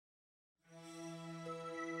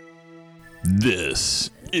This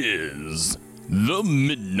is The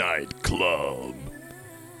Midnight Club,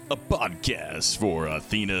 a podcast for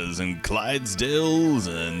Athenas and Clydesdales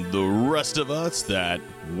and the rest of us that,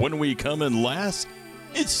 when we come in last,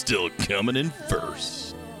 it's still coming in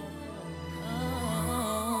first.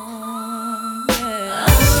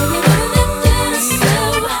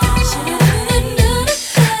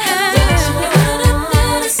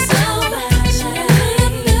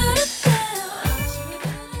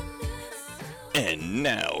 And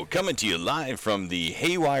now, coming to you live from the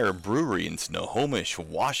Haywire Brewery in Snohomish,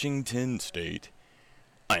 Washington State,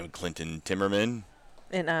 I'm Clinton Timmerman.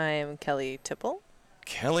 And I'm Kelly Tipple.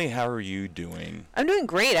 Kelly, how are you doing? I'm doing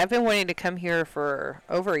great. I've been wanting to come here for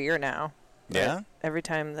over a year now. Yeah? Every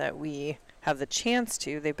time that we have the chance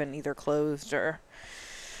to, they've been either closed or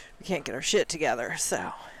we can't get our shit together.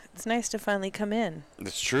 So it's nice to finally come in.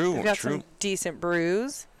 It's true. We've got some decent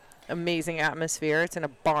brews, amazing atmosphere. It's in a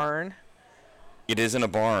barn. It is in a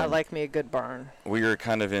barn. I like me a good barn. We are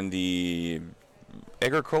kind of in the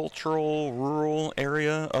agricultural, rural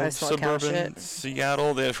area of suburban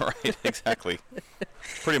Seattle. Right, exactly.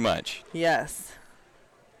 Pretty much. Yes.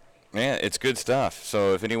 Yeah, it's good stuff.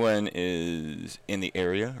 So if anyone is in the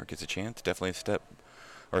area or gets a chance, definitely stop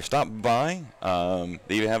by.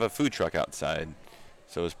 They even have a food truck outside.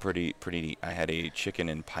 So it was pretty neat. I had a chicken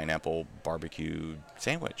and pineapple barbecue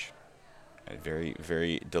sandwich. Very,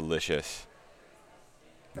 very delicious.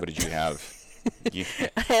 What did you have?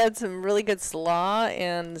 I had some really good slaw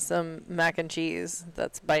and some mac and cheese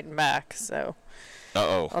that's biting back. So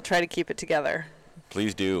I'll try to keep it together.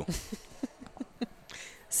 Please do.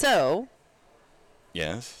 So,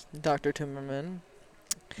 yes, Dr. Timmerman.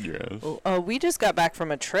 Yes. We just got back from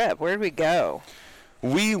a trip. Where did we go?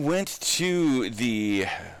 We went to the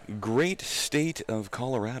great state of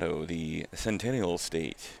Colorado, the Centennial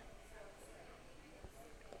State.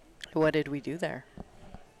 What did we do there?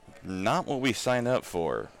 Not what we signed up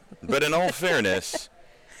for. But in all fairness,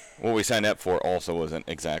 what we signed up for also wasn't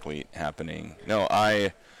exactly happening. No,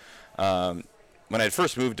 when I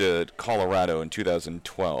first moved to Colorado in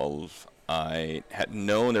 2012, I had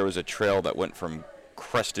known there was a trail that went from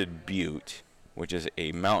Crested, Butte, which is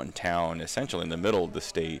a mountain town essentially in the middle of the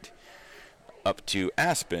state, up to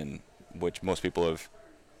Aspen, which most people have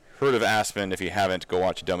heard of Aspen. If you haven't, go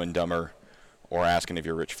watch Dumb and Dumber or ask any of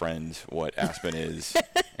your rich friends what Aspen is,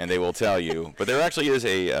 and they will tell you. But there actually is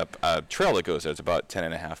a trail that goes there. It's about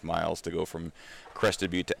 10.5 miles to go from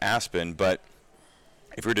Crested Butte to Aspen, but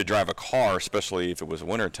if you were to drive a car, especially if it was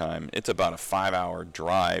wintertime, it's about a 5-hour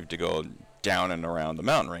drive to go down and around the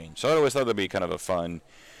mountain range. So I always thought that'd be kind of a fun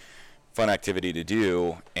activity to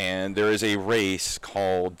do. And there is a race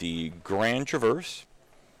called the Grand Traverse.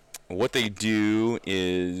 What they do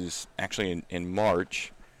is actually in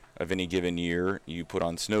March of any given year, you put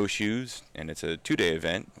on snowshoes, and it's a 2-day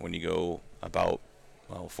event when you go about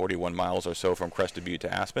 41 miles or so from Crested Butte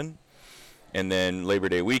to Aspen. And then Labor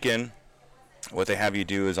Day weekend, what they have you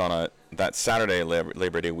do is on that Saturday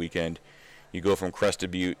Labor Day weekend, you go from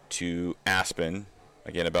Crested Butte to Aspen,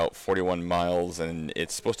 again about 41 miles, and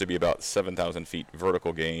it's supposed to be about 7,000 feet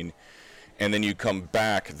vertical gain. And then you come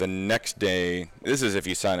back the next day. This is if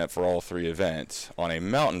you sign up for all 3 events on a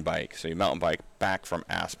mountain bike. So you mountain bike back from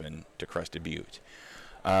Aspen to Crested Butte.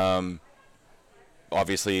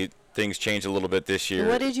 Obviously, things changed a little bit this year.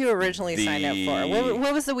 What did you originally sign up for?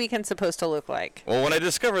 What was the weekend supposed to look like? Well, when I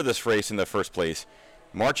discovered this race in the first place,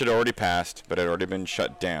 March had already passed, but it had already been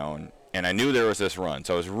shut down. And I knew there was this run,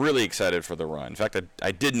 so I was really excited for the run. In fact,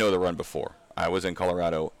 I did know the run before. I was in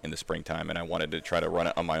Colorado in the springtime, and I wanted to try to run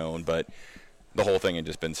it on my own, but the whole thing had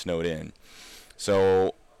just been snowed in.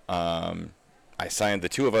 So I signed the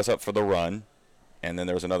 2 of us up for the run, and then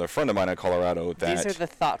there was another friend of mine in Colorado that... These are the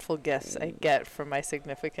thoughtful gifts I get from my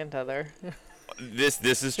significant other. This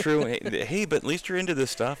is true. Hey, but at least you're into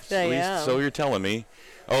this stuff. Yeah. So you're telling me.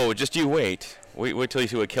 Oh, just you wait. Wait till you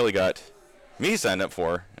see what Kelly got me signed up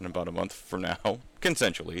for in about a month from now,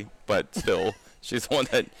 consensually, but still, she's the one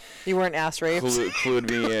that you weren't ass raped.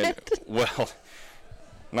 Clued me in. Well,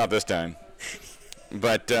 not this time,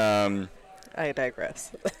 but I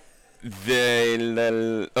digress.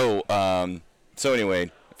 So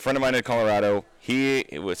anyway, a friend of mine in Colorado,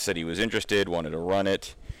 said he was interested, wanted to run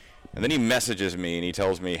it, and then he messages me and he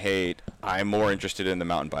tells me, "Hey, I'm more interested in the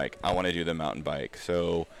mountain bike. I want to do the mountain bike."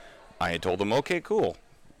 So I had told him, "Okay, cool.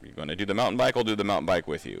 You're going to do the mountain bike, I'll do the mountain bike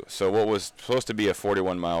with you." So what was supposed to be a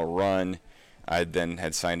 41-mile run, I then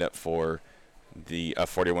had signed up for the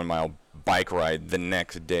 41-mile bike ride the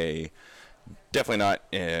next day. Definitely not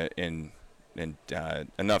in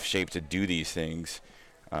enough shape to do these things.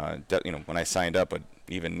 When I signed up, but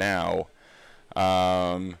even now,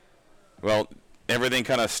 Well, everything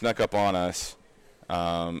kind of snuck up on us.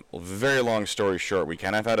 Very long story short, we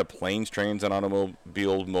kind of had a planes, trains, and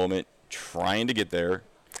automobile moment trying to get there.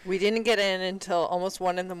 We didn't get in until almost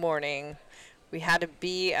 1 in the morning. We had to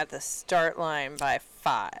be at the start line by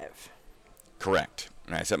 5. Correct.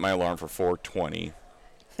 And I set my alarm for 4:20.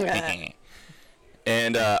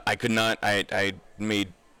 And I could not. I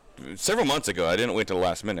made several months ago. I didn't wait till the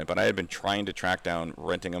last minute, but I had been trying to track down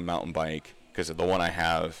renting a mountain bike because the one I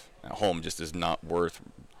have at home just is not worth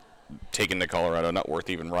taking to Colorado, not worth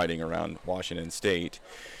even riding around Washington State.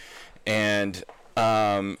 And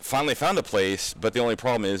finally found a place, but the only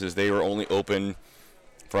problem is they were only open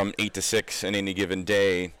from 8 to 6 on any given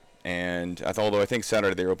day. And although I think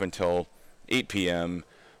Saturday they were open till 8 p.m.,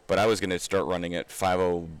 but I was going to start running at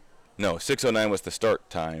 6:09 was the start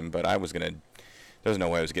time, but there was no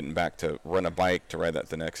way I was getting back to run a bike to ride that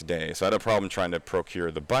the next day. So I had a problem trying to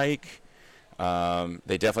procure the bike.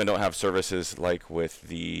 They definitely don't have services like with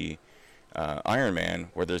the Ironman,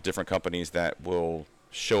 where there's different companies that will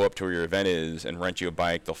show up to where your event is and rent you a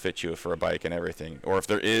bike. They'll fit you for a bike and everything. Or if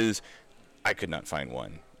there is, I could not find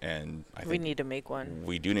one. And I think we need to make one.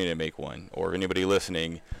 We do need to make one. Or anybody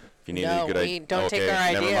listening, if you need a good idea. Don't take our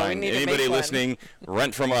idea. Never mind. We need Anybody to make listening,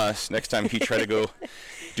 rent from us next time you try to go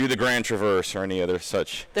do the Grand Traverse or any other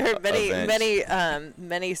such There are event.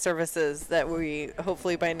 many services that we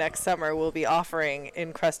hopefully by next summer will be offering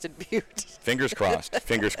in Crested Butte. Fingers crossed.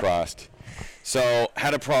 Fingers crossed. So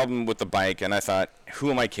had a problem with the bike, and I thought,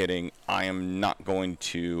 who am I kidding? I'm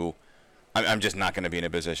just not going to be in a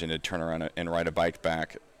position to turn around and ride a bike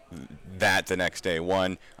back the next day.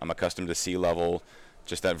 One, I'm accustomed to sea level,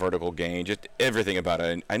 just that vertical gain, just everything about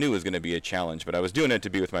it. I knew it was going to be a challenge, but I was doing it to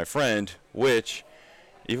be with my friend, which,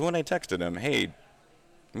 even when I texted him, hey,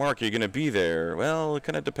 Mark, are you going to be there? Well, it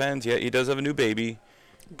kind of depends. Yeah, he does have a new baby.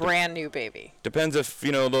 Brand new baby. Depends if,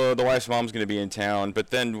 the wife's mom's going to be in town.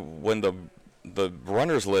 But then when the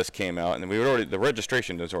runners list came out, and the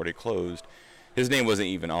registration was already closed, his name wasn't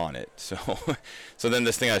even on it. So then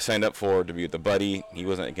this thing I signed up for to be with the buddy, he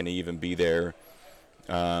wasn't going to even be there.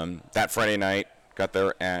 That Friday night, got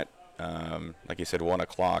there at, like you said, 1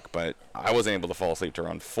 o'clock, but I wasn't able to fall asleep till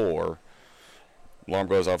around 4. Alarm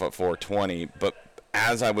goes off at 4:20, but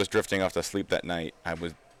as I was drifting off to sleep that night,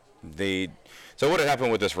 so what had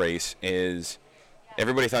happened with this race is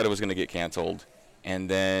everybody thought it was going to get canceled, and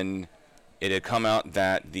then it had come out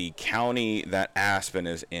that the county that Aspen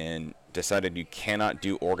is in decided you cannot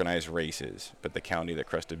do organized races, but the county that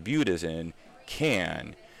Crested Butte is in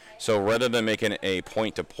can. So rather than making it a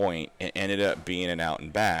point-to-point, it ended up being an out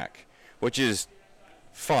and back, which is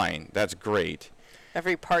fine. That's great.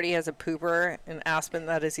 Every party has a pooper in Aspen.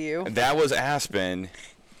 That is you. That was Aspen,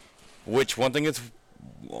 which one thing is,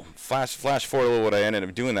 flash forward a little what I ended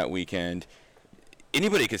up doing that weekend.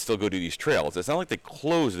 Anybody could still go do these trails. It's not like they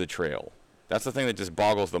closed the trail. That's the thing that just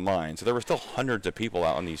boggles the mind. So there were still hundreds of people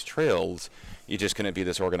out on these trails. You just couldn't be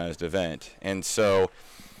this organized event. And so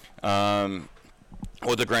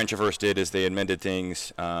what the Grand Traverse did is they amended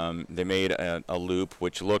things. They made a loop,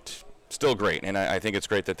 which looked still great. And I think it's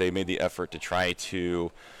great that they made the effort to try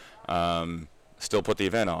to still put the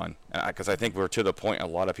event on. Because I think we're to the point a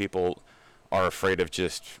lot of people are afraid of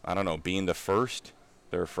just, being the first.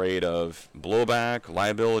 They're afraid of blowback,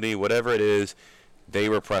 liability, whatever it is. They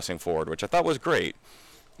were pressing forward, which I thought was great.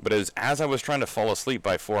 But as I was trying to fall asleep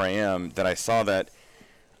by 4 a.m., that I saw that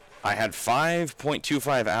I had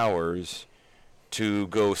 5.25 hours to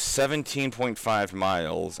go 17.5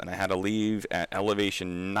 miles, and I had to leave at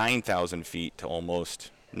elevation 9,000 feet to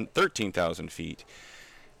almost 13,000 feet.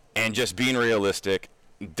 And just being realistic,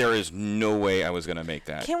 there is no way I was going to make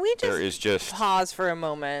that. Can we just pause for a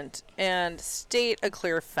moment and state a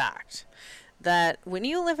clear fact? That when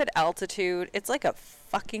you live at altitude, it's like a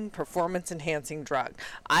fucking performance-enhancing drug.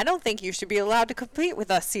 I don't think you should be allowed to compete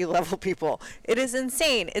with us sea-level people. It is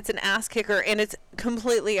insane. It's an ass-kicker, and it's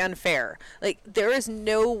completely unfair. Like, there is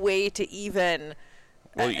no way to even...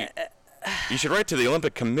 Well, you should write to the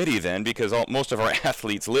Olympic Committee then, because most of our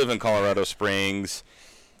athletes live in Colorado Springs.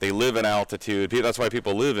 They live in altitude. That's why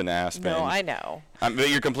people live in Aspen. No, I know. But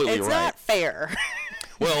you're completely right. It's not fair.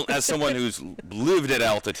 Well, as someone who's lived at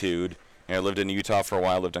altitude... I lived in Utah for a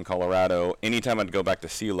while, lived in Colorado. Anytime I'd go back to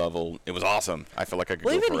sea level, it was awesome. I felt like I could go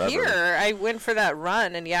forever. Even here, I went for that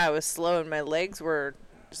run, and I was slow, and my legs were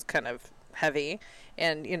just kind of heavy.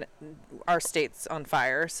 And, our state's on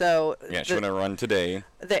fire. So yeah, she went to run today.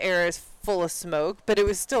 The air is full of smoke, but it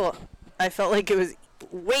was still, I felt like it was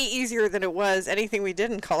way easier than it was anything we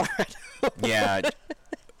did in Colorado. Yeah.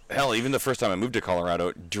 Hell, even the first time I moved to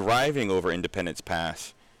Colorado, driving over Independence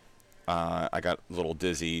Pass, I got a little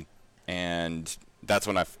dizzy. And that's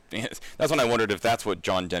when that's when I wondered if that's what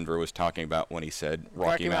John Denver was talking about when he said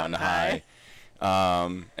Rocky Mountain High.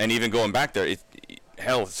 And even going back there,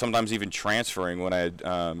 hell, sometimes even transferring when I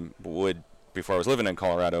would, before I was living in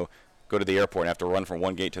Colorado, go to the airport and have to run from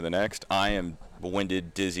one gate to the next. I am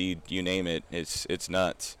winded, dizzy, you name it. It's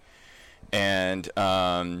nuts. And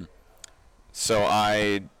so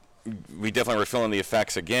we definitely were feeling the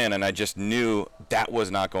effects again, and I just knew that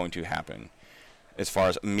was not going to happen as far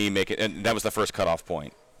as me making, and that was the first cutoff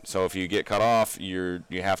point. So if you get cut off, you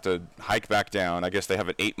have to hike back down. I guess they have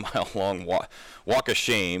an 8-mile long walk of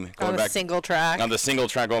shame going back single track. On the single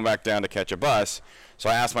track going back down to catch a bus. So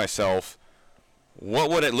I asked myself,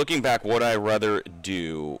 looking back, would I rather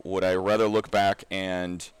do? Would I rather look back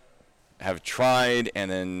and have tried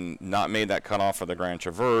and then not made that cutoff for the Grand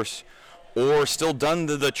Traverse, or still done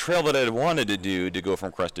the trail that I wanted to do to go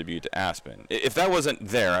from Crested Butte to Aspen? If that wasn't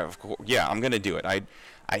there, I'm going to do it.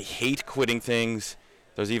 I hate quitting things.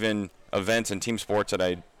 There's even events and team sports that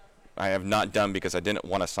I have not done because I didn't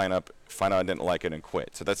want to sign up, find out I didn't like it, and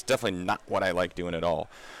quit. So that's definitely not what I like doing at all.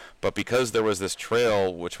 But because there was this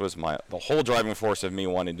trail, which was the whole driving force of me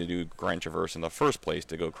wanting to do Grand Traverse in the first place,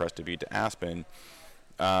 to go Crested Butte to Aspen,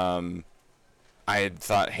 I had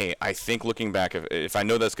thought, hey, I think looking back, if I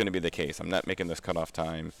know that's going to be the case, I'm not making this cutoff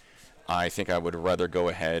time, I think I would rather go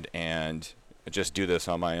ahead and just do this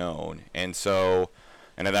on my own. And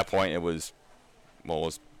at that point, I was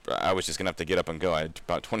just going to have to get up and go. I had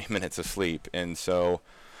about 20 minutes of sleep. And so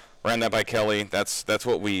ran that by Kelly. That's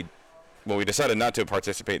what we decided not to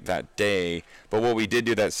participate that day. But what we did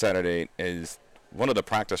do that Saturday is one of the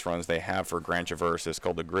practice runs they have for Grand Traverse is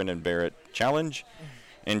called the Grin and Bear It Challenge.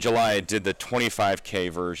 In July, I did the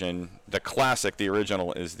 25K version. The classic, the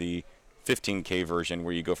original, is the 15K version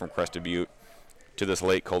where you go from Crested Butte to this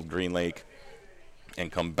lake called Green Lake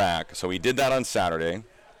and come back. So we did that on Saturday.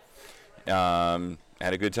 Had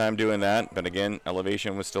a good time doing that, but again,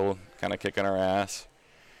 elevation was still kind of kicking our ass.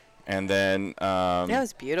 And then that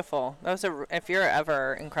was beautiful. If you're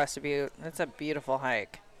ever in Crested Butte, it's a beautiful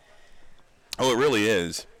hike. Oh, it really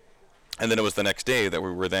is. And then it was the next day that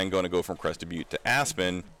we were then going to go from Crested Butte to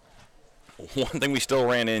Aspen. One thing we still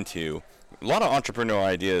ran into, a lot of entrepreneurial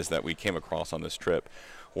ideas that we came across on this trip.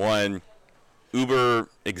 One, Uber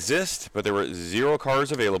exists, but there were 0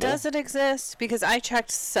 cars available. Does it exist? Because I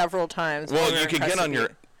checked several times. Well, you can get on your...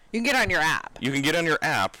 You can get on your app. You can get on your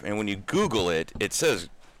app, and when you Google it, it says,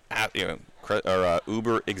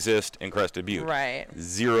 Uber exists in Crested Butte. Right.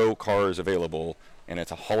 0 cars available, and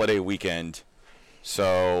it's a holiday weekend.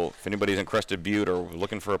 So if anybody's in Crested Butte or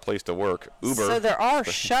looking for a place to work, Uber. So there are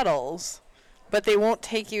shuttles, but they won't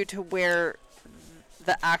take you to where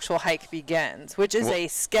the actual hike begins, which is a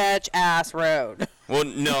sketch-ass road. Well,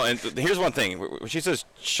 no, and here's one thing. When she says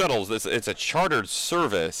shuttles, it's a chartered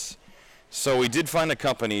service. So we did find a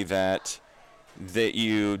company so if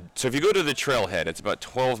you go to the trailhead, it's about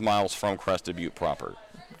 12 miles from Crested Butte proper.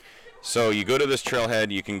 So you go to this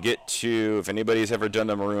trailhead, you can get to, if anybody's ever done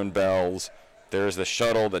the Maroon Bells, there's the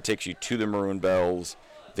shuttle that takes you to the Maroon Bells.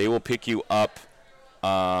 They will pick you up.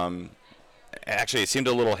 Actually, it seemed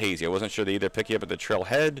a little hazy. I wasn't sure they either pick you up at the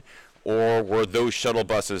trailhead or where those shuttle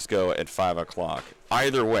buses go at 5 o'clock.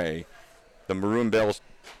 Either way, the Maroon Bells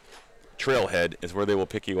trailhead is where they will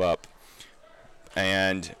pick you up.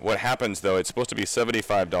 And what happens, though, it's supposed to be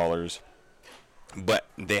 $75, but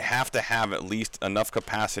they have to have at least enough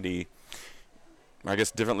capacity. I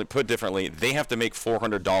guess put differently, they have to make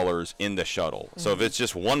 $400 in the shuttle. Mm-hmm. So if it's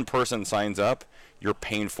just one person signs up, you're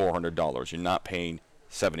paying $400. You're not paying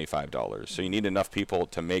 $75. So you need enough people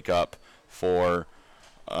to make up for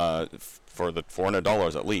the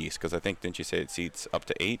 $400 at least, because I think, didn't you say it seats up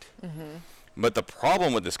to 8? Mm-hmm. But the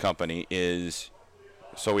problem with this company is,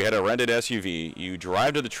 so we had a rented SUV. You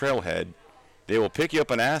drive to the trailhead. They will pick you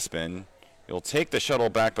up in Aspen. You'll take the shuttle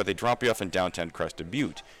back, but they drop you off in downtown Crested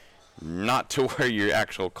Butte, not to where your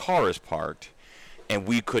actual car is parked. And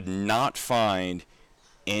we could not find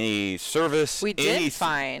any service. We did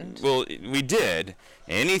find. Well, we did.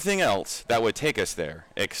 Anything else that would take us there,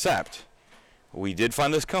 except we did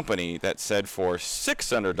find this company that said for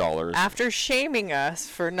 $600. After shaming us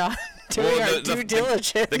for not doing our due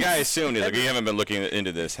diligence. The guy assumed, he's like, you haven't been looking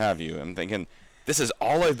into this, have you? I'm thinking, this is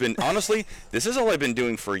all I've been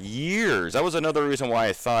doing for years. That was another reason why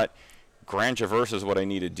I thought Grand Traverse is what I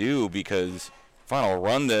need to do, because fine, I'll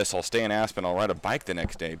run this, I'll stay in Aspen, I'll ride a bike the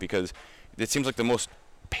next day, because it seems like the most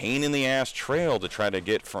pain in the ass trail to try to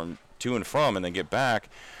get from to and from and then get back.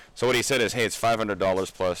 So what he said is, hey, it's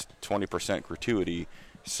 $500 plus 20% gratuity.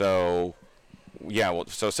 So yeah, well,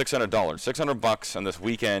 so $600 on this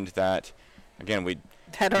weekend that, again,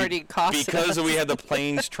 had already costed because us. we had the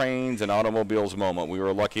planes, trains, and automobiles moment. We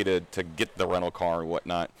were lucky to get the rental car and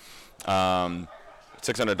whatnot.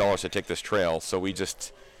 $600 to take this trail, so we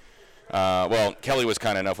just well, Kelly was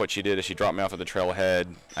kind enough. What she did is she dropped me off at the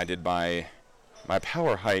trailhead. I did my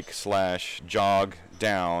power hike / jog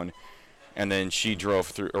down, and then she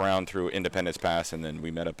drove around through Independence Pass, and then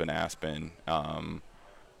we met up in Aspen.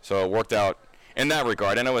 So it worked out in that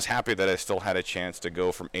regard, and I was happy that I still had a chance to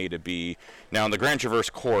go from A to B. Now, in the Grand Traverse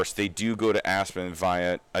course, they do go to Aspen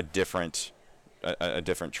via a different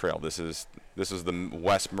trail. This is the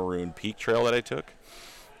West Maroon Peak Trail that I took.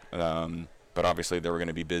 But obviously they were going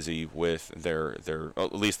to be busy with their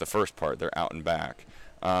at least the first part, their out and back.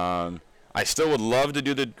 I still would love to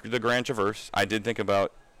do the Grand Traverse. I did think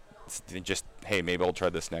about just, hey, maybe I'll try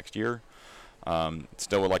this next year.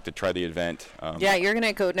 Still would like to try the event. Yeah, you're going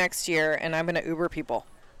to go next year, and I'm going to Uber people.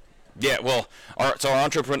 Yeah, well, our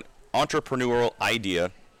entrepreneurial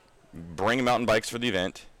idea, bring mountain bikes for the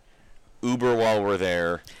event, Uber while we're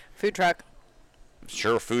there. Food truck.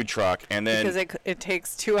 Sure, food truck, and then... Because it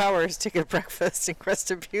takes 2 hours to get breakfast in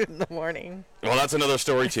Crested Butte in the morning. Well, that's another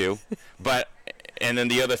story, too. And then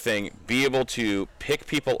the other thing, be able to pick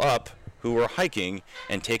people up who are hiking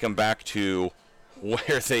and take them back to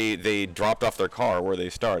where they dropped off their car, where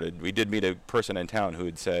they started. We did meet a person in town who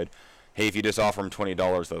had said, hey, if you just offer them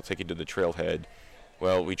 $20, they'll take you to the trailhead.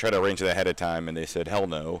 Well, we tried to arrange it ahead of time, and they said, hell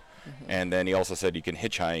no. Mm-hmm. And then he also said you can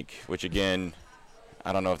hitchhike, which, again...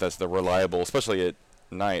 I don't know if that's the reliable, especially at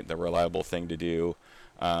night, the reliable thing to do.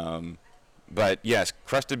 But yes,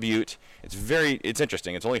 Crested Butte, it's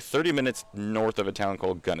interesting. It's only 30 minutes north of a town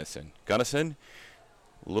called Gunnison. Gunnison,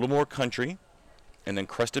 a little more country, and then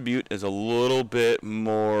Crested Butte is a little bit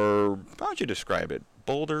more, how would you describe it?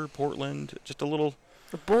 Boulder, Portland, just a little.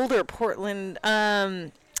 Boulder, Portland,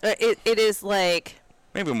 it is like.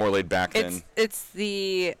 Maybe more laid back than. It's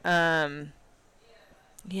the,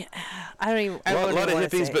 yeah, I don't even. A lot of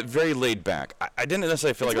hippies, but very laid back. I didn't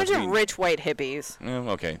necessarily feel like it's a bunch of rich white hippies.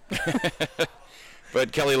 Okay.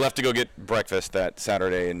 But Kelly left to go get breakfast that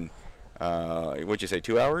Saturday, and what'd you say?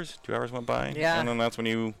 2 hours? 2 hours went by. Yeah. And then that's when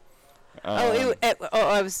you.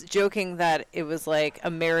 I was joking that it was like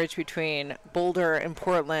a marriage between Boulder and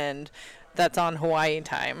Portland, that's on Hawaii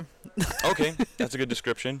time. Okay, that's a good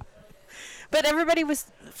description. But everybody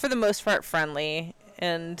was, for the most part, friendly,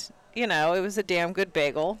 and. You know, it was a damn good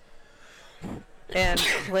bagel. And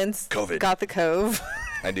Lynn's got the cove.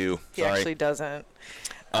 I do. He actually doesn't.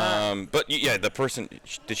 But yeah, the person,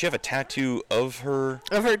 did she have a tattoo of her?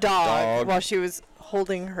 Of her dog while she was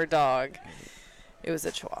holding her dog. It was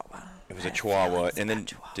a Chihuahua. It was a Chihuahua. And then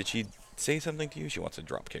did she say something to you? She wants to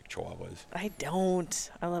drop kick Chihuahuas. I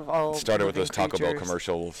don't. I love all started with those creatures. Taco Bell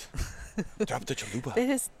commercials. Drop the chalupa. They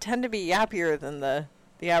just tend to be yappier than the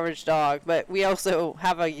average dog, but we also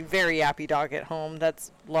have a very yappy dog at home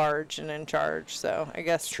that's large and in charge, so I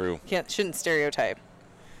guess true. Shouldn't stereotype.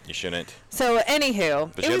 You shouldn't. So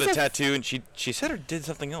anywho, but she had the tattoo, and she said or did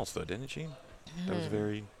something else though, didn't she? That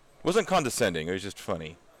was wasn't condescending. It was just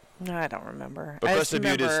funny. No, I don't remember. But I just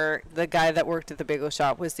remember the guy that worked at the bagel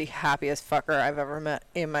shop was the happiest fucker I've ever met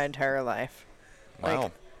in my entire life. Wow.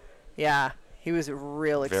 Like, yeah, he was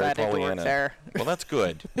real excited to work there. Well, that's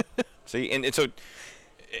good. See, and so.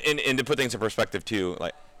 And to put things in perspective too,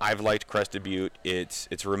 like I've liked Crested Butte.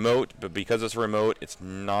 It's remote, but because it's remote, it's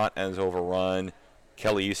not as overrun.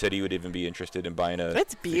 Kelly, you said you would even be interested in buying a.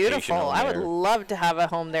 It's beautiful. I would love to have a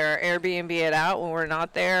home there. Airbnb it out when we're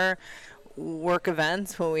not there. Work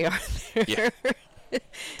events when we are there. Yeah,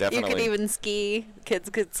 definitely. You could even ski. Kids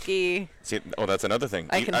could ski. See, that's another thing.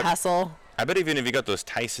 I can hustle. I bet even if you got those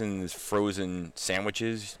Tyson's frozen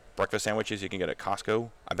sandwiches. Breakfast sandwiches you can get at Costco.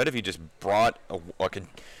 I bet if you just brought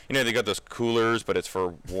they got those coolers, but it's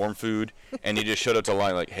for warm food, and you just showed up to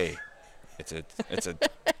line like, hey, it's an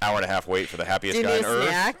hour and a half wait for the happiest guy on earth.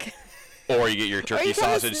 Snack? Or you get your turkey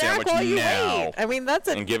sausage sandwich now. Wait. I mean,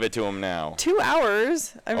 and give it to him now. 2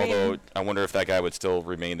 hours. Although I wonder if that guy would still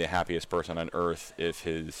remain the happiest person on earth if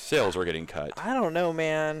his sales were getting cut. I don't know,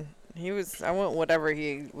 man. I went whatever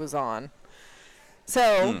he was on.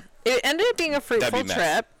 So it ended up being a fruitful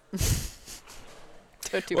trip.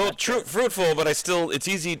 Fruitful, but it's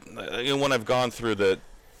easy when I've gone through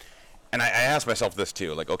and I asked myself this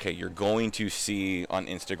too, like, okay, you're going to see on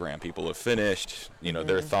Instagram people have finished,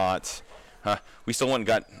 their thoughts. We still went and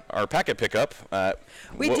got our packet pickup.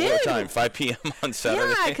 We did. What time? 5 p.m. on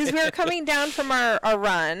Saturday? Yeah, because we were coming down from our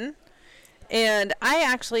run, and I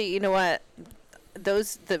actually, you know what,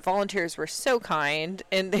 the volunteers were so kind,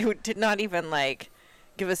 and they did not even,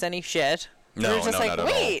 give us any shit. No, we were just not at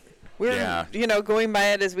wait. All. We were, going by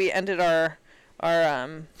it as we ended our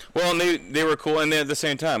Well, and they were cool, and then at the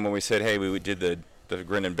same time when we said, hey, we did the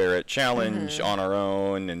Grin and Bear It challenge on our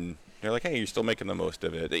own, and they're like, hey, you're still making the most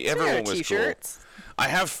of it. Everyone was t-shirts. Cool. I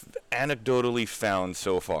have anecdotally found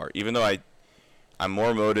so far, even though I'm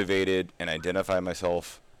more motivated and identify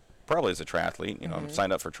myself probably as a triathlete, you know, I'm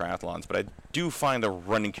signed up for triathlons, but I do find the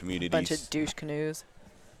running community. Bunch of douche canoes.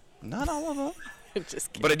 Not all of them.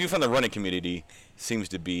 Just kidding. But I do find the running community seems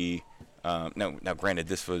to be, now granted,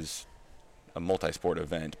 this was a multi-sport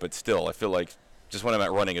event, but still, I feel like just when I'm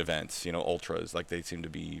at running events, you know, ultras, like they seem to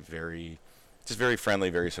be very friendly,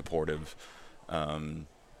 very supportive.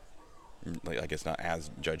 Like I guess not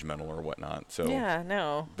as judgmental or whatnot. So yeah,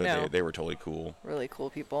 no. They were totally cool. Really cool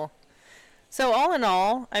people. So all in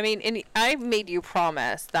all, I mean, I made you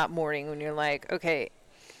promise that morning when you're like, okay,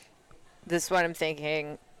 this is what I'm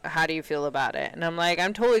thinking. How do you feel about it? And I'm like,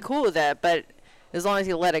 I'm totally cool with it, but as long as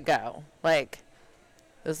you let it go, like,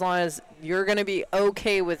 as long as you're going to be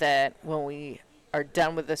okay with it when we are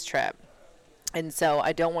done with this trip. And so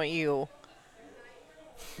I don't want you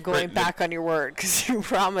going back on your word because you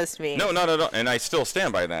promised me. No, not at all. And I still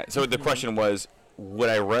stand by that. So the question was, would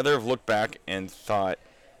I rather have looked back and thought,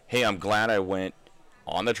 hey, I'm glad I went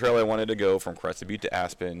on the trail I wanted to go from Crested Butte to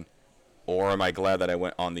Aspen, or am I glad that I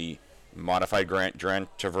went on the modified Grand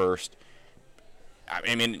Traverse?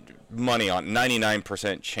 I mean, money on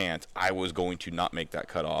 99% chance I was going to not make that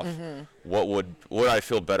cutoff. What would I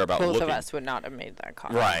feel better about? Both of us would not have made that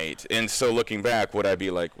cutoff. Right. And so looking back, would I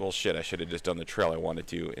be like, well, shit, I should have just done the trail I wanted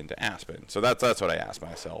to into Aspen. So that's what I asked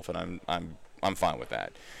myself, and I'm fine with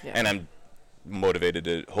that. Yeah. And I'm motivated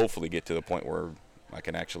to hopefully get to the point where I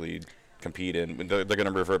can actually compete, and they're going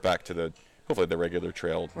to revert back to hopefully the regular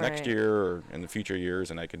trail next year or in the future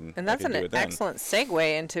years, and I can. And that's an excellent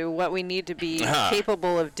segue into what we need to be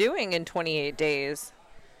capable of doing in 28 days.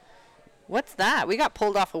 What's that? We got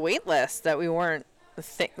pulled off a wait list that we weren't.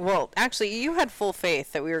 Well, actually, you had full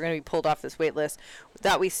faith that we were going to be pulled off this wait list.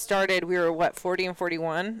 That we started, we were 40 and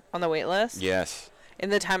 41 on the wait list. Yes. In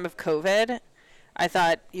the time of COVID. I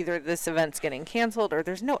thought either this event's getting canceled or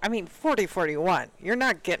there's 40-41. You're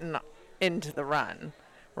not getting into the run,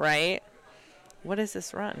 right? What is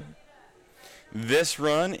this run? This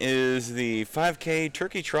run is the 5K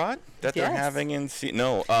Turkey Trot that they're having in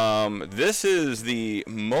this is the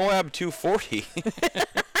Moab 240.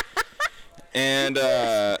 And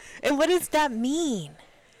what does that mean?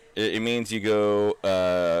 It means you go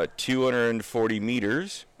 240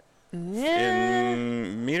 meters.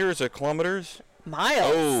 In meters or kilometers?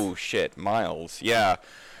 Miles. Oh, shit. Miles. Yeah.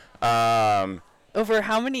 Over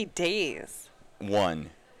how many days? One.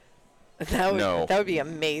 That would be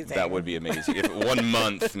amazing. That would be amazing. If 1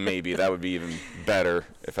 month, maybe, that would be even better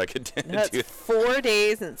if I could do That's 4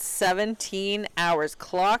 days and 17 hours.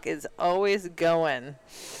 Clock is always going.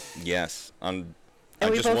 Yes. And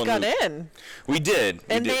we both got in. We did.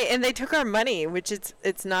 They took our money, which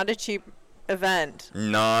it's not a cheap event.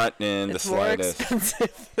 Not in the slightest. It's more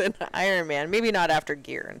expensive than Ironman. Maybe not after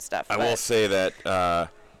gear and stuff. I will say that, and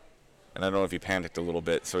I don't know if you panicked a little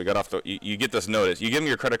bit. So we got off you get this notice. You give them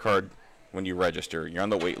your credit card when you register. You're on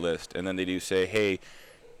the wait list, and then they do say, hey,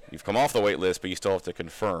 you've come off the wait list, but you still have to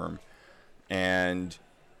confirm. And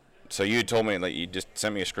so you told me, like, you just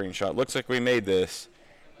sent me a screenshot. Looks like we made this.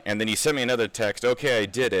 And then you sent me another text. Okay, I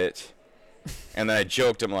did it. And then I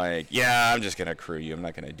joked, I'm like, yeah, I'm just going to accrue you. I'm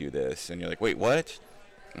not going to do this. And you're like, wait, what?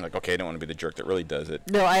 I'm like, okay, I don't want to be the jerk that really does it.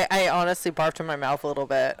 No, I honestly barfed in my mouth a little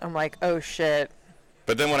bit. I'm like, oh, shit.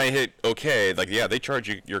 But then when I hit okay, like, yeah, they charge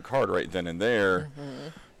you your card right then and there.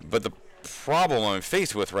 But the problem I'm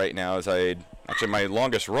faced with right now is actually my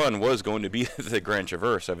longest run was going to be the Grand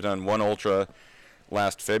Traverse. I've done one ultra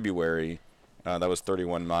last February. That was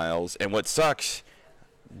 31 miles. And what sucks,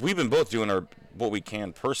 we've been both doing what we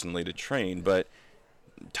can personally to train, but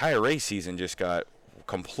tire race season just got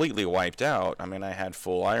completely wiped out. I mean, I had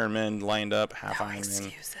full Ironman lined up, half Ironman.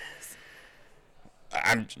 Excuses.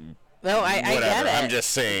 I get it. I'm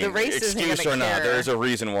just saying, the race excuse or not, there's a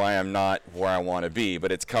reason why I'm not where I want to be,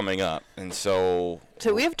 but it's coming up. And so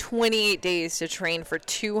we have 28 days to train for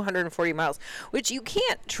 240 miles, which you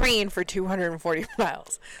can't train for 240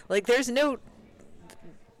 miles. Like, there's no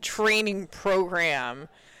training program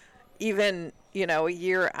even, a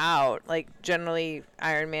year out. Like, generally,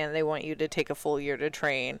 Ironman, they want you to take a full year to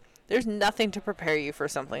train. There's nothing to prepare you for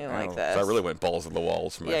something like this. So I really went balls to the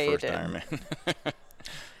walls for my first Ironman.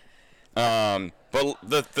 But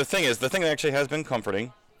the thing that actually has been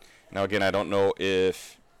comforting. Now, again, I don't know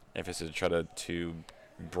if it's to try to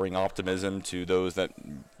bring optimism to those that,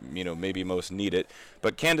 maybe most need it.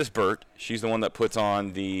 But Candace Burt, she's the one that puts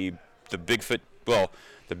on the Bigfoot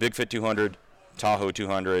 200, Tahoe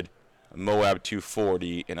 200, Moab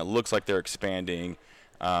 240, and it looks like they're expanding.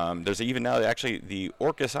 There's even now actually the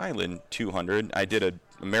Orcas Island 200. I did a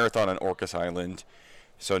marathon on Orcas Island,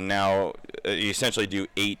 so now you essentially do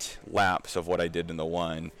 8 laps of what I did in the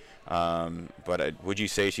one. But would you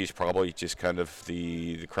say she's probably just kind of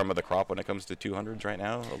the creme of the crop when it comes to 200s right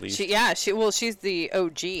now, at least? She's the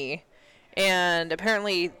OG. And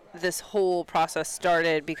apparently this whole process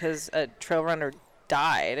started because a trail runner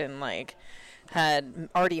died and like had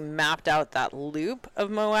already mapped out that loop of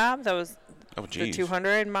Moab that was the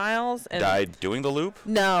 200 miles. And died doing the loop?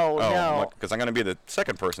 No. Because I'm going to be the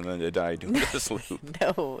second person then to die doing this loop.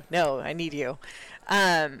 No, I need you.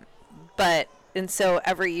 And so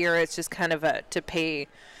every year it's just kind of to pay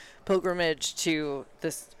pilgrimage to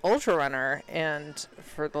this ultra runner, and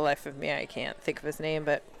for the life of me I can't think of his name,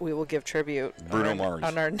 but we will give tribute Bruno Mars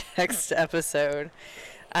on our next episode.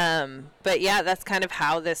 But yeah, that's kind of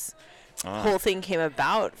how this whole thing came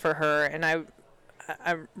about for her, and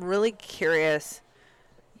I'm really curious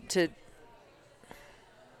to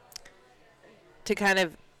kind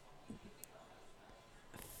of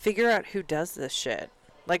figure out who does this shit.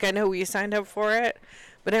 Like, I know we signed up for it,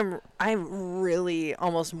 but I'm really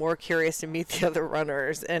almost more curious to meet the other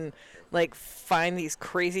runners and like find these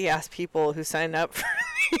crazy ass people who sign up for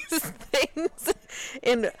these things.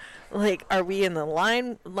 And like, are we in the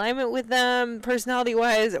alignment with them personality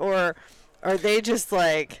wise, or are they just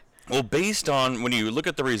like? Well, based on when you look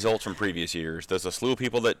at the results from previous years, there's a slew of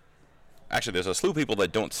people that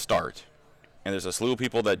don't start, and there's a slew of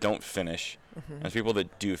people that don't finish, and there's people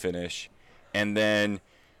that do finish, and then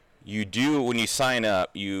you do, when you sign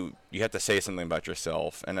up, you have to say something about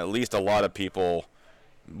yourself, and at least a lot of people,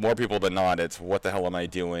 more people than not, it's what the hell am I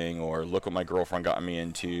doing, or look what my girlfriend got me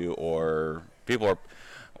into, or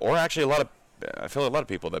actually I feel a lot of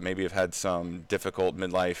people that maybe have had some difficult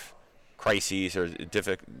midlife crises or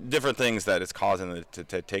different things that is causing them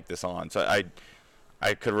to take this on. So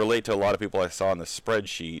I could relate to a lot of people I saw in the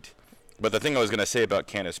spreadsheet. But the thing I was going to say about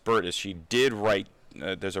Candace Burt is she did write,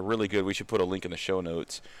 there's a really good, we should put a link in the show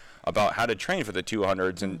notes, about how to train for the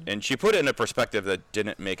 200s, and she put it in a perspective that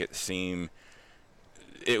didn't make it seem,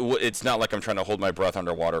 it's not like I'm trying to hold my breath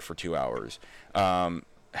underwater for 2 hours.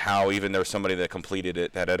 How even there was somebody that completed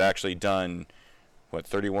it that had actually done,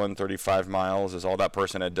 35 miles is all that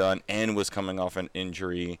person had done, and was coming off an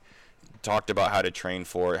injury, talked about how to train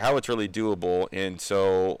for it, how it's really doable. And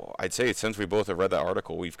so I'd say since we both have read that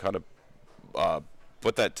article, we've kind of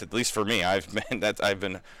put that to, at least for me, I've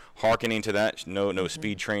been hearkening to that. No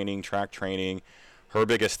speed training, track training. Her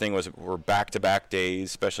biggest thing was we're back-to-back days,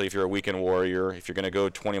 especially if you're a weekend warrior. If you're going to go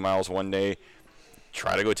 20 miles one day,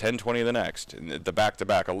 try to go 10, 20 the next. And the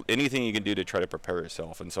back-to-back, anything you can do to try to prepare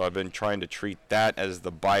yourself. And so I've been trying to treat that as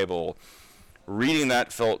the Bible. Reading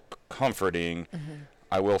that felt comforting.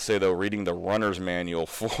 I will say, though, reading the runner's manual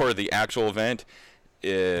for the actual event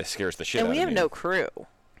scares the shit out of me. And we have no crew.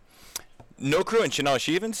 No crew, and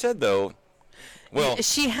she even said, though, well,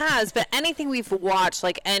 she has, but anything we've watched,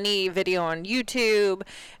 like any video on YouTube,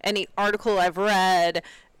 any article I've read,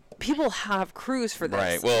 people have crews for this.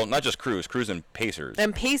 Right. Well, not just crews and pacers.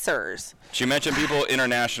 And pacers. She mentioned people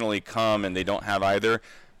internationally come and they don't have either.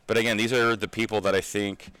 But again, these are the people that I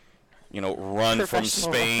think, run from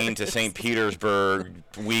Spain to St. Petersburg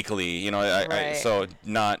weekly. Right. So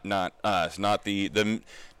not us, not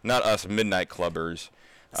not us midnight clubbers.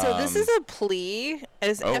 So this is a plea,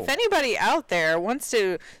 if anybody out there wants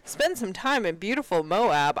to spend some time in beautiful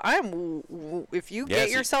Moab, if you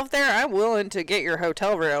get yourself there, I'm willing to get your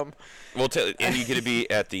hotel room. Well, and you get to be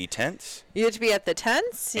at the tents. You get to be at the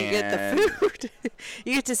tents. You get the food.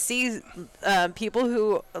 You get to see people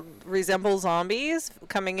who resemble zombies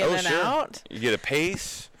coming in and out. You get a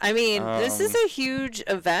pace. I mean, this is a huge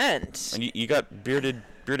event. And you got bearded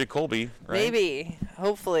Colby, right? Maybe,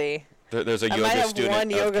 hopefully. There's a yoga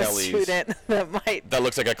student of Kelly's that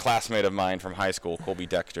looks like a classmate of mine from high school, Colby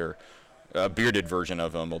Dexter, a bearded version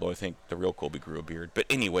of him. Although I think the real Colby grew a beard. But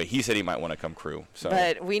anyway, he said he might want to come crew. So.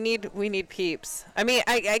 But we need peeps. I mean,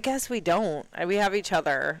 I guess we don't. We have each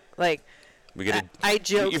other. Like, I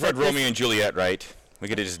joke. You've read Romeo and Juliet, right? We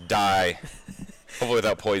get to just die, hopefully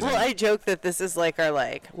without poison. Well, I joke that this is like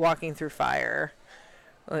our walking through fire,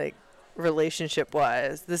 relationship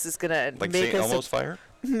wise. This is gonna make us almost fire.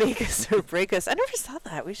 Make us or break us. I never saw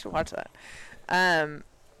that. We should watch that.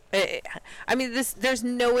 I mean, there's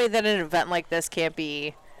no way that an event like this can't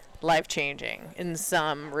be life-changing in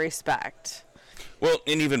some respect. Well,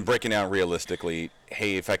 and even breaking down realistically,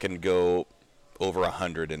 hey, if I can go over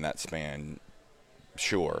 100 in that span,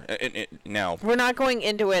 sure. Now we're not going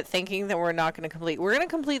into it thinking that we're not going to complete. We're going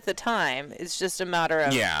to complete the time. It's just a matter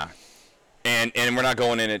of And we're not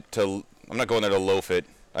going in it to. I'm not going there to loaf it.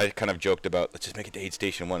 I kind of joked about, let's just make it to aid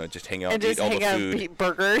station 1 and just hang out and eat all the food. And just hang out eat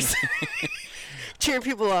burgers. Cheer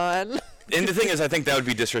people on. And the thing is, I think that would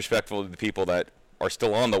be disrespectful to the people that are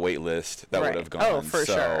still on the wait list that would have gone. Oh, for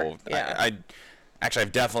sure. Yeah.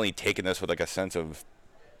 I've definitely taken this with like a sense of,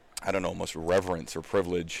 I don't know, almost reverence or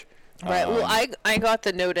privilege. Right. Well, I got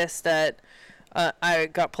the notice that I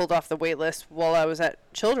got pulled off the wait list while I was at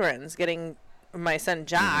Children's getting my son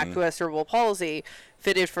Jack, who has cerebral palsy,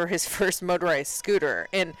 fitted for his first motorized scooter.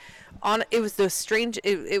 And it was the strange,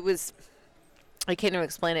 it was, I can't even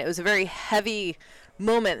explain it. It was a very heavy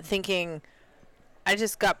moment thinking, I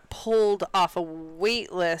just got pulled off a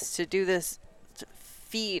wait list to do this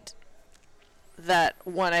feat that,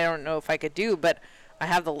 one, I don't know if I could do, but I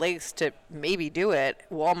have the legs to maybe do it,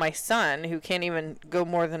 while my son, who can't even go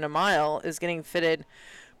more than a mile, is getting fitted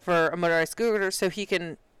for a motorized scooter so he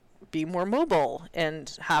can be more mobile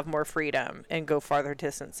and have more freedom and go farther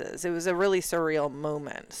distances. It was a really surreal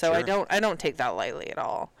moment. So sure. I don't take that lightly at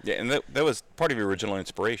all. Yeah, and that was part of your original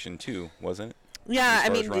inspiration too, wasn't it? Yeah, I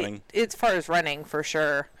mean, as far as running, for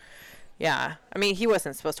sure. Yeah. I mean, he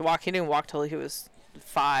wasn't supposed to walk. He didn't walk till he was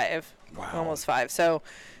 5. Wow. Almost 5. So,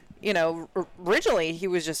 you know, originally he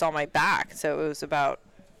was just on my back. So it was about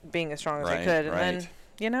being as strong as I could. And then,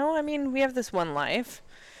 you know, I mean, we have this one life.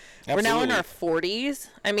 Absolutely. We're now in our 40s.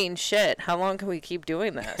 I mean, shit, how long can we keep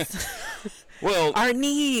doing this? Well, our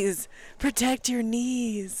knees. Protect your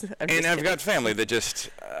knees. And I've got family that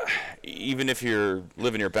just, even if you're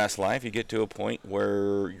living your best life, you get to a point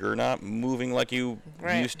where you're not moving like you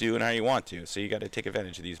used to and how you want to. So you got to take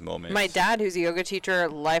advantage of these moments. My dad, who's a yoga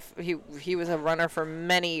teacher, he was a runner for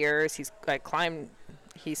many years. He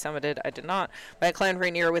summited. I did not. But I climbed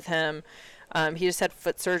Rainier with him. He just had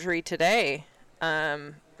foot surgery today.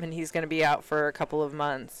 And he's going to be out for a couple of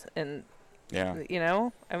months. And yeah, you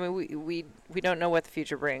know, I mean, we don't know what the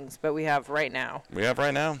future brings, but we have right now. We have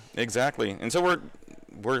right now, exactly. And so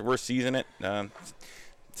we're seizing it,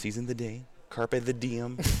 seizing the day, carpe the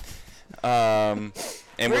diem. And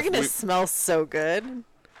we're gonna smell so good.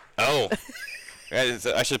 Oh.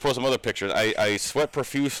 I should post some other pictures. I sweat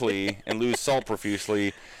profusely and lose salt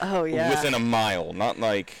profusely. Oh yeah. Within a mile, not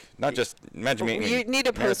just imagine me. You need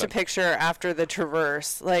to post a picture after the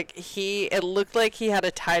traverse. Like it looked like he had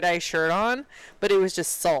a tie-dye shirt on, but it was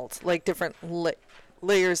just salt, like different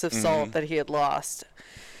layers of salt that he had lost.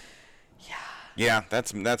 Yeah. Yeah,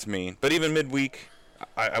 that's me. But even midweek,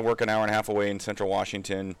 I work an hour and a half away in Central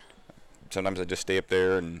Washington. Sometimes I just stay up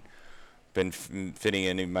there and been fitting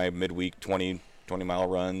in my midweek 20-mile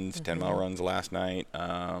runs, 10-mile runs last night.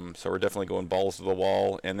 So we're definitely going balls to the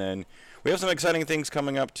wall. And then we have some exciting things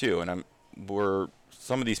coming up too. And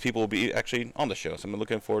some of these people will be actually on the show. So I'm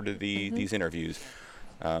looking forward to these interviews.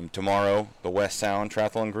 Tomorrow, the West Sound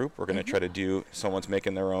Triathlon Group. We're going to try to do. Someone's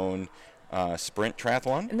making their own sprint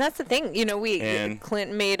triathlon. And that's the thing. You know,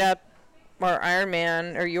 Clint made up our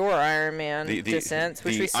Ironman or your Ironman distance,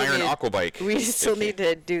 which we still Iron Aquabike. We still need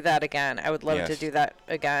to do that again. I would love to do that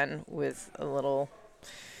again with a little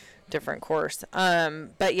different course.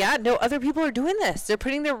 But yeah, no, other people are doing this. They're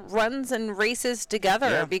putting their runs and races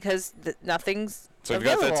together because nothing's So we've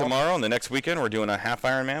got that tomorrow, and the next weekend we're doing a half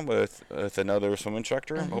Ironman with another swim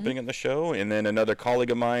instructor opening in the show, and then another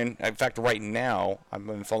colleague of mine. In fact, right now I've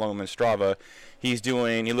been following him on Strava. He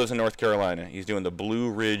lives in North Carolina. He's doing the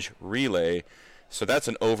Blue Ridge Relay, so that's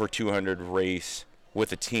an over 200 race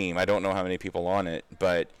with a team. I don't know how many people on it,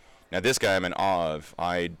 but now this guy I'm in awe of.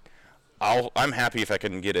 I'm happy if I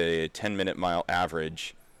can get a 10-minute mile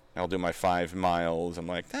average. I'll do my 5 miles. I'm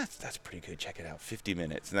like, that's pretty good. Check it out, 50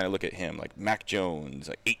 minutes. And then I look at him, like Mac Jones,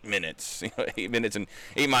 like 8 minutes. 8 minutes and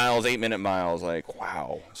 8 miles, 8-minute miles. Like,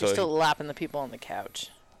 wow. So you're still lapping the people on the couch.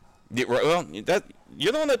 Yeah, well, you're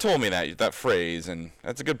the one that told me that phrase, and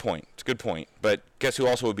that's a good point. It's a good point. But guess who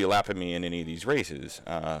also would be lapping me in any of these races?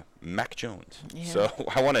 Mac Jones. Yeah. So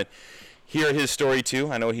I want to hear his story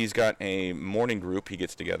too. I know he's got a morning group he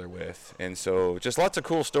gets together with, and so just lots of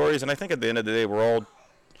cool stories. And I think at the end of the day,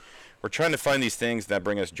 we're trying to find these things that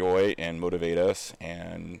bring us joy and motivate us,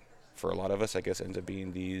 and for a lot of us, I guess, ends up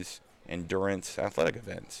being these endurance athletic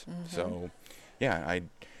events. So, yeah, I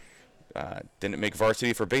didn't make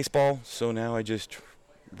varsity for baseball, so now I just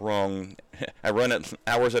run it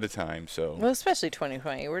hours at a time. So well, especially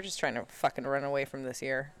 2020, we're just trying to fucking run away from this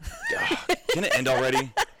year. Can it end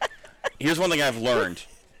already? Here's one thing I've learned,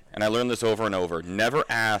 and I learned this over and over: never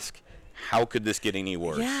ask, how could this get any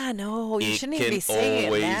worse? Yeah, no, you shouldn't even be saying it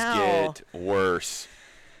now. It can always get worse.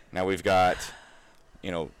 Now we've got,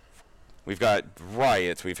 We've got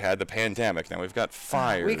riots. We've had the pandemic. Now we've got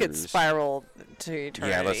fires. We could spiral to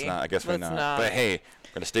eternity. Yeah, let's not. I guess we're Let's not. But hey,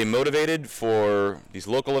 we're going to stay motivated for these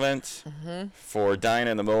local events, for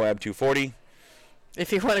Dinah and the Moab 240.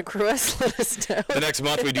 If you want to crew us, let us know. The next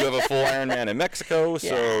month we do have a full Ironman in Mexico,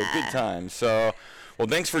 so good times. So, well,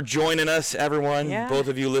 thanks for joining us, everyone. Yeah. Both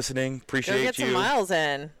of you listening. Appreciate you. Go get some miles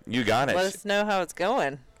in. You got it. Let us know how it's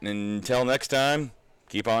going. Until next time,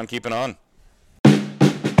 keep on keeping on.